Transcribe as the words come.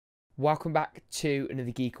Welcome back to another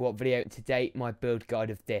GeekaWhat video. Today, my build guide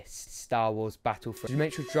of this Star Wars Battlefront. So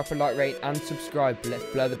make sure to drop a like rate and subscribe. But let's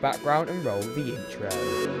blur the background and roll the intro.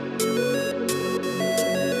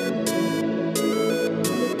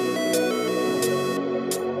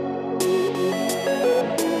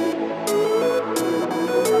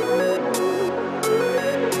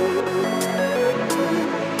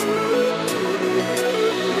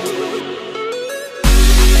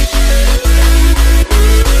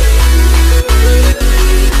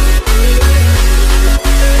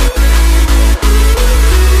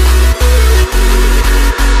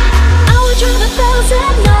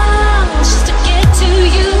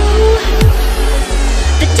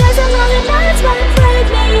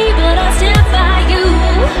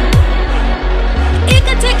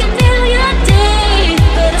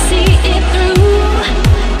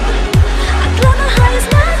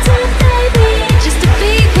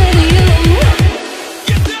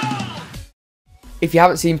 If you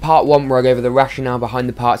haven't seen part 1 where I go over the rationale behind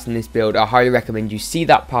the parts in this build, I highly recommend you see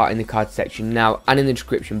that part in the card section now and in the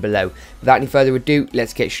description below. Without any further ado,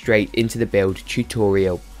 let's get straight into the build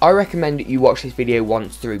tutorial. I recommend you watch this video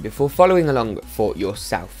once through before following along for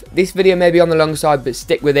yourself. This video may be on the long side, but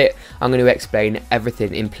stick with it. I'm going to explain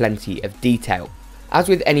everything in plenty of detail. As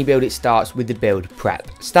with any build, it starts with the build prep.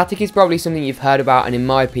 Static is probably something you've heard about and in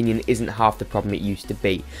my opinion isn't half the problem it used to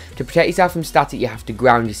be. To protect yourself from static you have to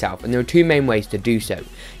ground yourself, and there are two main ways to do so.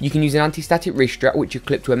 You can use an anti-static wrist strap which you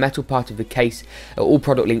clip to a metal part of the case, all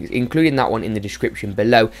product links including that one in the description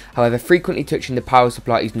below. However, frequently touching the power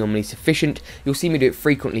supply is normally sufficient. You'll see me do it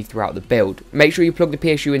frequently throughout the build. Make sure you plug the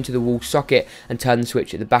PSU into the wall socket and turn the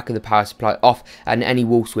switch at the back of the power supply off and any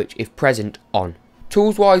wall switch, if present, on.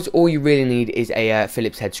 Tools wise, all you really need is a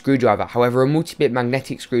Phillips head screwdriver. However, a multi-bit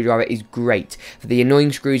magnetic screwdriver is great for the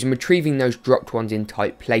annoying screws and retrieving those dropped ones in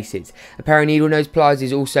tight places. A pair of needle nose pliers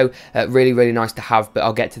is also really nice to have, but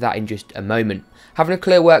I'll get to that in just a moment. Having a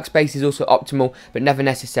clear workspace is also optimal, but never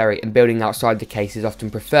necessary, and building outside the case is often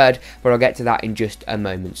preferred, but I'll get to that in just a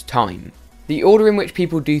moment's time. The order in which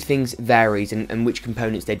people do things varies and which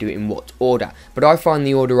components they do it in what order, but I find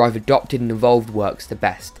the order I've adopted and evolved works the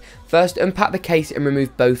best. First, unpack the case and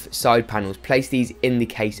remove both side panels. Place these in the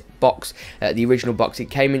case box, the original box it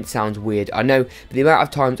came in. Sounds weird, I know, but the amount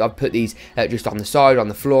of times I've put these just on the side, on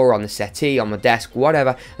the floor, on the settee, on my desk,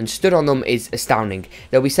 whatever, and stood on them is astounding.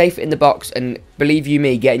 They'll be safe in the box, and believe you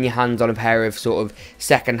me, getting your hands on a pair of sort of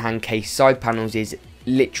second-hand case side panels is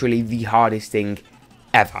literally the hardest thing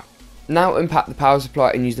ever. Now unpack the power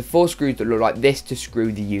supply and use the 4 screws that look like this to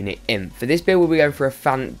screw the unit in. For this build we'll be going for a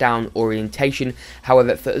fan down orientation,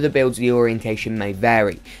 however for other builds the orientation may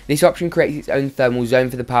vary. This option creates its own thermal zone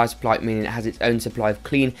for the power supply, meaning it has its own supply of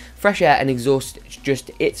clean, fresh air and exhausts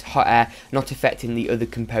just its hot air, not affecting the other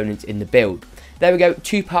components in the build. There we go,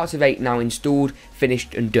 2 parts of 8 now installed,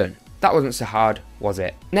 finished and done. That wasn't so hard, was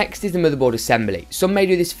it? Next is the motherboard assembly. Some may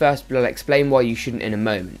do this first, but I'll explain why you shouldn't in a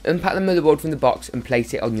moment. Unpack the motherboard from the box and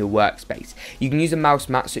place it on your workspace. You can use a mouse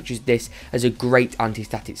mat such as this as a great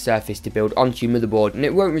anti-static surface to build onto your motherboard, and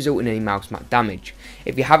it won't result in any mouse mat damage.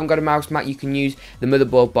 If you haven't got a mouse mat, you can use the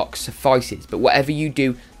motherboard box suffices, but whatever you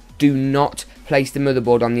do, do not place the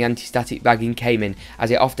motherboard on the anti-static bagging came in, as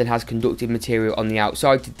it often has conductive material on the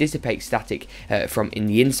outside to dissipate static from in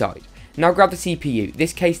the inside. Now grab the CPU,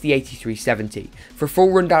 this case the 8370. For a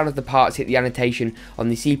full rundown of the parts, hit the annotation on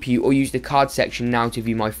the CPU or use the card section now to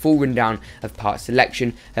view my full rundown of part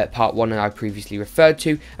selection, part 1 that I previously referred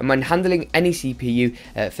to. And when handling any CPU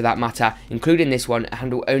for that matter, including this one,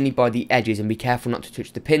 handle only by the edges and be careful not to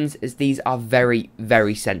touch the pins, as these are very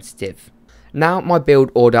sensitive. Now my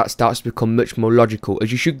build order starts to become much more logical,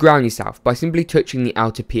 as you should ground yourself by simply touching the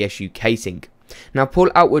outer PSU casing. Now pull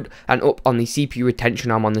outward and up on the CPU retention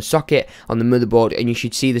arm on the socket on the motherboard and you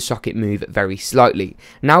should see the socket move very slightly.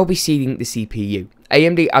 Now we'll be seating the CPU.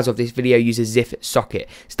 AMD, as of this video, uses ZIF socket,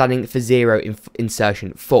 standing for zero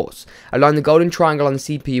insertion force. Align the golden triangle on the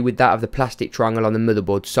CPU with that of the plastic triangle on the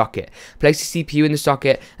motherboard socket. Place the CPU in the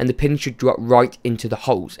socket and the pin should drop right into the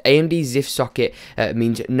holes. AMD's ZIF socket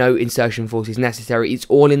means no insertion force is necessary. It's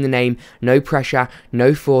all in the name, no pressure,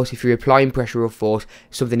 no force. If you're applying pressure or force,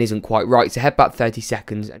 something isn't quite right, so head back 30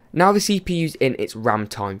 seconds. Now the CPU's in its RAM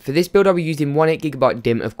time. For this build I'll be using 1 8GB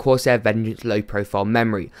DIMM of Corsair Vengeance low profile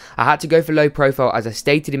memory. I had to go for low profile as I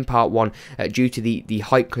stated in part 1 due to the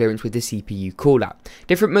height clearance with the CPU cooler.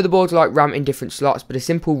 Different motherboards like RAM in different slots, but a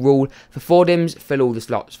simple rule: for 4 DIMMs, fill all the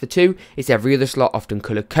slots. For 2, it's every other slot, often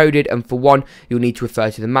colour coded, and for 1, you'll need to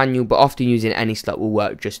refer to the manual, but often using any slot will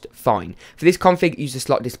work just fine. For this config, use the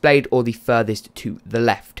slot displayed or the furthest to the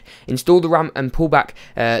left. Install the RAM and pull back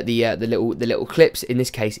the little clips. In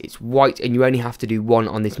this case, it's white, and you only have to do 1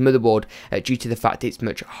 on this motherboard due to the fact it's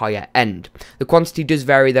much higher end. The quantity does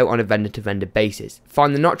vary though on a vendor to vendor basis.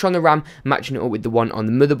 Find the notch on the RAM, matching it up with the one on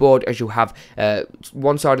the motherboard, as you'll have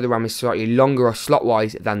one side of the RAM is slightly longer or slot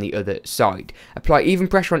wise than the other side. Apply even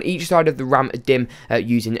pressure on each side of the RAM DIMM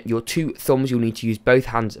using your 2 thumbs. You'll need to use both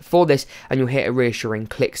hands for this, and you'll hear a reassuring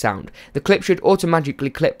click sound. The clip should automatically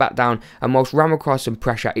clip back down, and whilst RAM requires some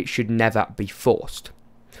pressure, it should never be forced.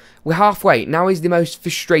 We're halfway. Now is the most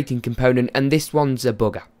frustrating component, and this one's a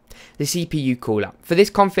bugger: the CPU cooler. For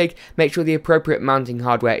this config, make sure the appropriate mounting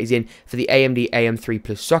hardware is in for the AMD AM3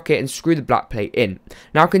 Plus socket and screw the black plate in.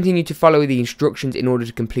 Now continue to follow the instructions in order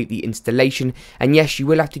to complete the installation, and yes, you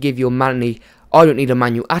will have to give your I don't need a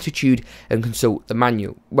manual attitude and consult the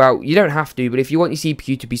manual. Well, you don't have to, but if you want your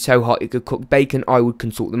CPU to be so hot it could cook bacon, I would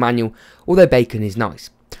consult the manual, although bacon is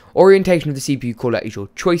nice. Orientation of the CPU cooler is your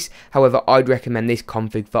choice, however I'd recommend this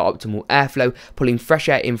config for optimal airflow, pulling fresh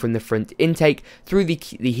air in from the front intake, through the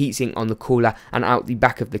heatsink on the cooler and out the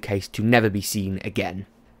back of the case to never be seen again.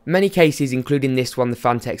 Many cases, including this one, the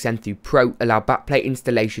Phanteks Zenfone Pro, allow backplate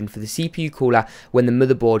installation for the CPU cooler when the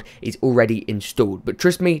motherboard is already installed, but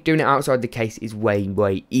trust me, doing it outside the case is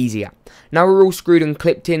way easier. Now we're all screwed and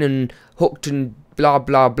clipped in and hooked and blah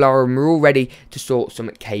blah blah, and we're all ready to sort some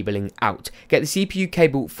cabling out. Get the CPU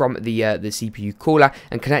cable from the CPU cooler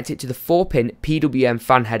and connect it to the 4-pin PWM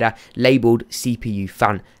fan header labelled CPU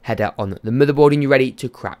fan header on the motherboard, and you're ready to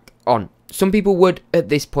crack on. Some people would, at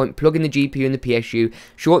this point, plug in the GPU and the PSU,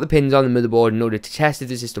 short the pins on the motherboard in order to test if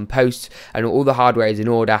the system posts and all the hardware is in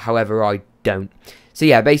order, however I don't. So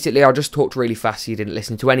yeah, basically I just talked really fast so you didn't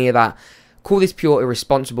listen to any of that. Call this pure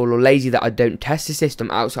irresponsible or lazy that I don't test the system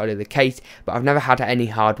outside of the case, but I've never had any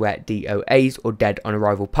hardware DOAs or dead on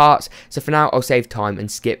arrival parts, so for now I'll save time and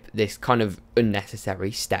skip this kind of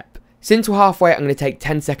unnecessary step. Since we're halfway, I'm going to take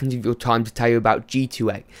 10 seconds of your time to tell you about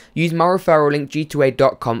GeekaWhat. Use my referral link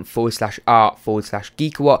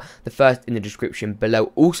geekaWhat.com/r/GeekaWhat, the first in the description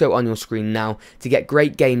below, also on your screen now, to get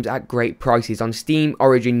great games at great prices on Steam,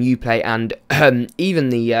 Origin, Uplay, and even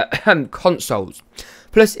the consoles.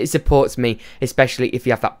 Plus, it supports me, especially if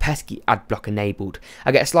you have that pesky ad block enabled.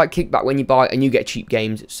 I get a slight kickback when you buy, and you get cheap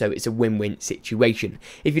games, so it's a win-win situation.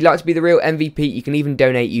 If you'd like to be the real MVP, you can even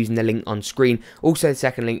donate using the link on screen, also the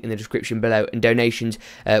second link in the description below, and donations,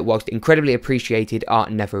 whilst incredibly appreciated, are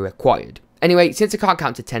never required. Anyway, since I can't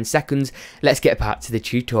count to 10 seconds, let's get back to the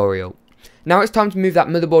tutorial. Now it's time to move that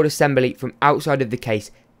motherboard assembly from outside of the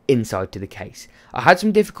case inside to the case. I had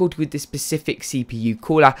some difficulty with this specific CPU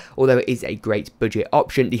cooler, although it is a great budget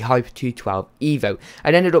option, the Hyper 212 Evo,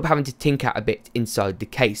 and ended up having to tinker a bit inside the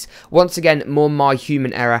case. Once again, more my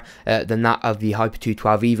human error than that of the Hyper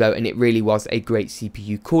 212 Evo, and it really was a great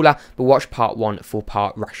CPU cooler, but watch part 1 for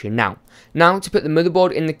part rationale. Now, to put the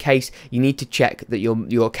motherboard in the case, you need to check that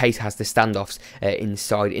your case has the standoffs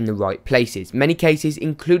inside in the right places. Many cases,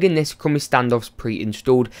 including this, come with standoffs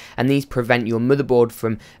pre-installed, and these prevent your motherboard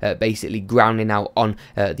from basically grounding out on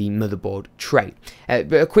the motherboard tray.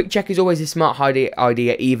 But a quick check is always a smart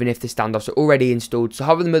idea, even if the standoffs are already installed. So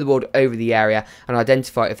hover the motherboard over the area and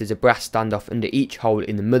identify if there's a brass standoff under each hole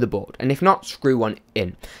in the motherboard, and if not, screw one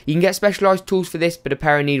in. You can get specialised tools for this, but a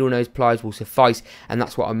pair of needle nose pliers will suffice, and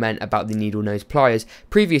that's what I meant about the needle nose pliers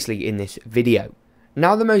previously in this video.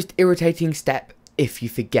 Now the most irritating step, if you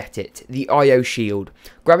forget it, the IO shield.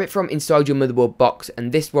 Grab it from inside your motherboard box,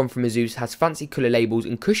 and this one from Asus has fancy colour labels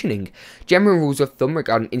and cushioning. General rules of thumb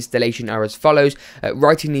regarding installation are as follows.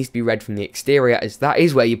 Writing needs to be read from the exterior, as that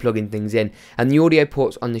is where you're plugging things in, and the audio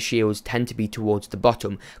ports on the shields tend to be towards the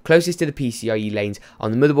bottom, closest to the PCIe lanes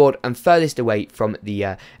on the motherboard and furthest away from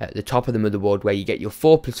the top of the motherboard, where you get your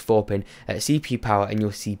 4+4 pin CPU power and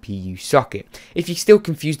your CPU socket. If you're still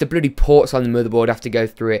confused, the bloody ports on the motherboard have to go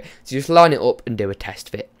through it, so just line it up and do a test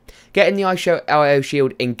fit. Getting the IO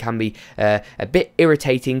shield in can be a bit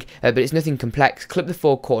irritating, but it's nothing complex. Clip the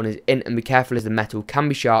 4 corners in and be careful, as the metal can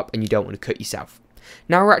be sharp and you don't want to cut yourself.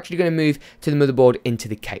 Now we're actually going to move to the motherboard into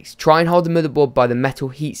the case. Try and hold the motherboard by the metal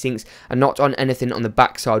heat sinks and not on anything on the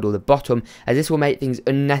back side or the bottom, as this will make things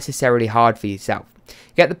unnecessarily hard for yourself.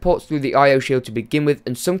 Get the ports through the IO shield to begin with,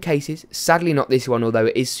 and some cases, sadly not this one although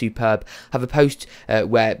it is superb, have a post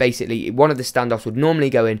where basically one of the standoffs would normally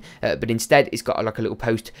go in, but instead it's got like a little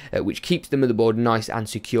post which keeps the motherboard nice and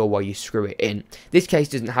secure while you screw it in. This case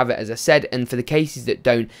doesn't have it, as I said, and for the cases that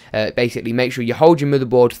don't, basically make sure you hold your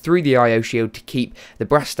motherboard through the IO shield to keep the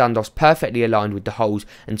brass standoffs perfectly aligned with the holes,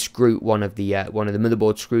 and screw one of the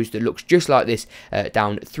motherboard screws that looks just like this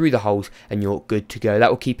down through the holes, and you're good to go. That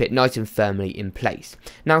will keep it nice and firmly in place.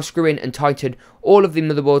 Now screw in and tighten all of the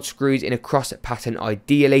motherboard screws in a cross pattern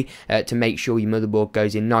ideally, to make sure your motherboard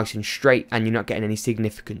goes in nice and straight and you're not getting any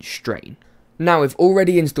significant strain. Now we've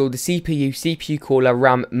already installed the CPU cooler,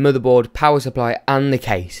 RAM, motherboard, power supply and the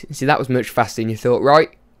case. See, that was much faster than you thought, right?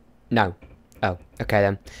 No. Oh, okay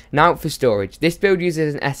then. Now for storage. This build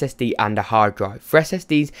uses an SSD and a hard drive. For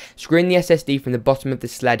SSDs, screw in the SSD from the bottom of the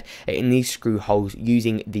sled in these screw holes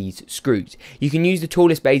using these screws. You can use the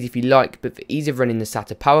tallest bays if you like, but for ease of running the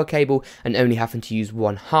SATA power cable and only having to use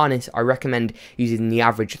one harness, I recommend using the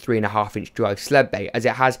average 3.5-inch drive sled bay, as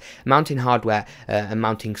it has mounting hardware and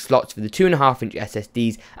mounting slots for the 2.5-inch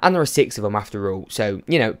SSDs, and there are 6 of them after all, so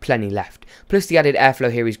you know, plenty left. Plus the added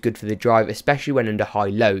airflow here is good for the drive, especially when under high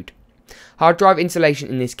load. Hard drive installation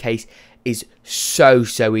in this case is so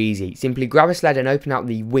easy. Simply grab a sled and open out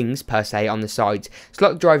the wings per se on the sides,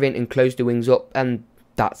 slot the drive in and close the wings up, and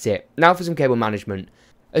that's it. Now for some cable management.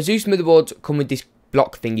 Asus motherboards come with this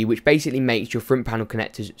block thingy which basically makes your front panel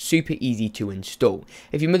connectors super easy to install.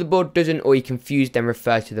 If your motherboard doesn't or you're confused, then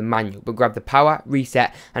refer to the manual, but grab the power,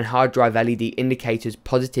 reset and hard drive LED indicators,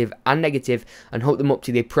 positive and negative, and hook them up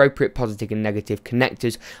to the appropriate positive and negative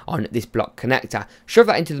connectors on this block connector. Shove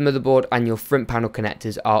that into the motherboard and your front panel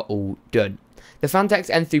connectors are all done. The Phanteks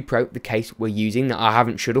N3 Pro, the case we're using that I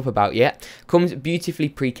haven't shut up about yet, comes beautifully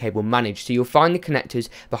pre-cable managed, so you'll find the connectors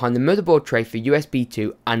behind the motherboard tray for USB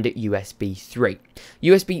 2 and USB 3.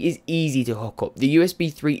 USB is easy to hook up. The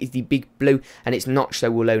USB 3 is the big blue and its notch so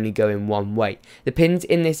will only go in one way. The pins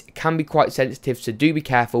in this can be quite sensitive, so do be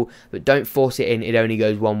careful, but don't force it in, it only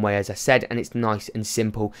goes one way as I said, and it's nice and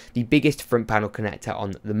simple, the biggest front panel connector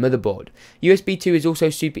on the motherboard. USB 2 is also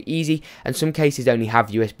super easy, and some cases only have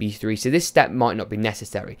USB 3, so this step might not be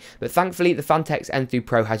necessary, but thankfully the Phanteks N3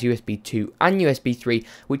 Pro has USB 2 and USB 3,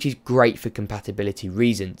 which is great for compatibility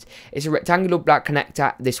reasons. It's a rectangular black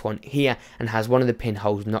connector, this one here, and has one of the pin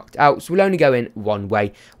holes knocked out, so will only go in one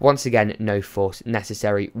way. Once again, no force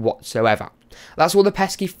necessary whatsoever. That's all the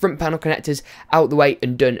pesky front panel connectors out the way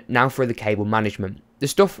and done. Now for the cable management. The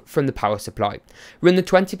stuff from the power supply. Run the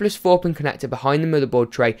 20+4 pin connector behind the motherboard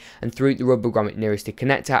tray and through the rubber grommet nearest the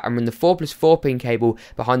connector, and run the 4+4 pin cable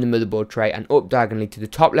behind the motherboard tray and up diagonally to the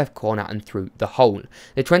top left corner and through the hole.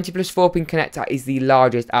 The 20+4 pin connector is the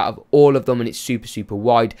largest out of all of them and it's super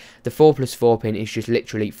wide. The 4+4 pin is just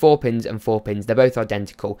literally 4 pins and 4 pins. They're both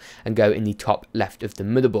identical and go in the top left of the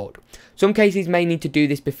motherboard. Some cases may need to do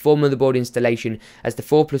this before motherboard installation, as the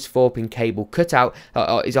 4+4 pin cable cutout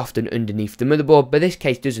is often underneath the motherboard, but this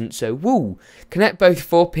case doesn't, so woo! Connect both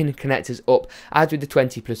 4 pin connectors up as with the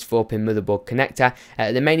 20+4 pin motherboard connector.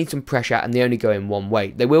 They may need some pressure and they only go in one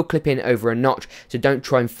way. They will clip in over a notch, so don't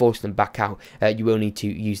try and force them back out. You will need to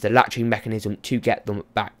use the latching mechanism to get them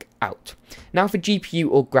back out. Now for GPU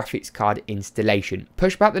or graphics card installation.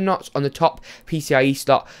 Push back the knots on the top PCIe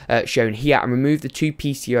slot shown here and remove the 2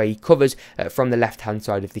 PCIe covers from the left hand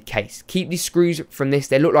side of the case. Keep the screws from this,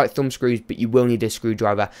 they look like thumb screws, but you will need a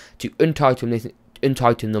screwdriver to untighten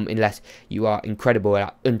them unless you are incredible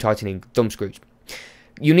at untightening thumb screws.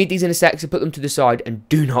 You'll need these in a sec, so put them to the side and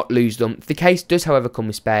do not lose them. The case does however come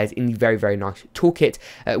with spares in the very nice toolkit,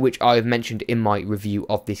 which I have mentioned in my review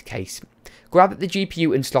of this case. Grab the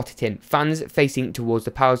GPU and slot it in, fans facing towards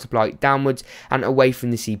the power supply downwards and away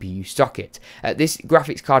from the CPU socket. This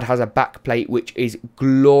graphics card has a back plate which is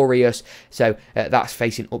glorious, so that's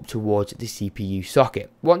facing up towards the CPU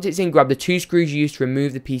socket. Once it's in, grab the 2 screws used to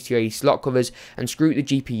remove the PCIe slot covers and screw the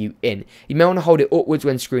GPU in. You may want to hold it upwards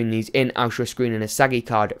when screwing these in, else you're screwing in a saggy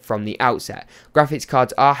card from the outset. Graphics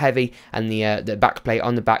cards are heavy and the back plate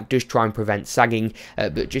on the back does try and prevent sagging,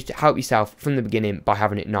 but just help yourself from the beginning by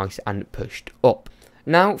having it nice and pushed up.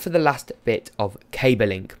 Now for the last bit of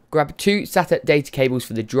cabling. Grab 2 SATA data cables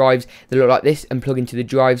for the drives that look like this and plug into the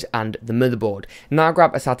drives and the motherboard. Now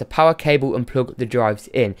grab a SATA power cable and plug the drives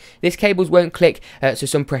in. This cables won't click, so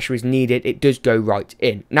some pressure is needed. It does go right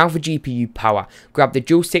in. Now for GPU power. Grab the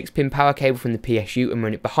dual 6-pin power cable from the PSU and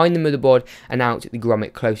run it behind the motherboard and out the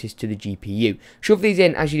grommet closest to the GPU. Shove these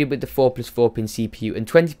in as you did with the 4+4 pin CPU and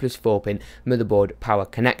 20+4 pin motherboard power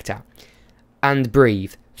connector. And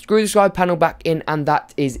breathe. Screw the side panel back in, and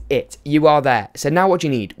that is it. You are there. So now what do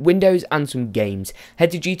you need? Windows and some games.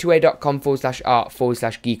 Head to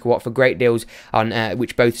g2a.com/art/GeekaWhat for great deals on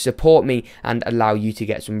which both support me and allow you to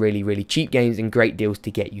get some really cheap games and great deals to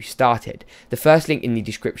get you started. The first link in the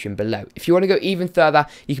description below. If you want to go even further,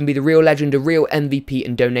 you can be the real legend, a real MVP,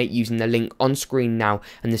 and donate using the link on screen now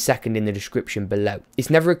and the second in the description below. It's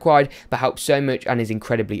never required but helps so much and is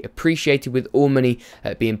incredibly appreciated, with all money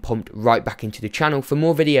being pumped right back into the channel for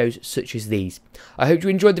more videos such as these. I hope you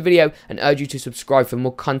enjoyed the video and urge you to subscribe for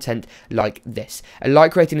more content like this. A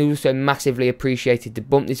like rating is also massively appreciated to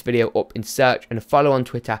bump this video up in search, and a follow on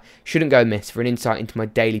Twitter shouldn't go amiss for an insight into my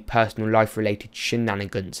daily personal life related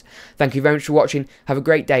shenanigans. Thank you very much for watching, have a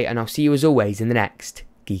great day, and I'll see you as always in the next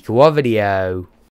GeekaWhat video.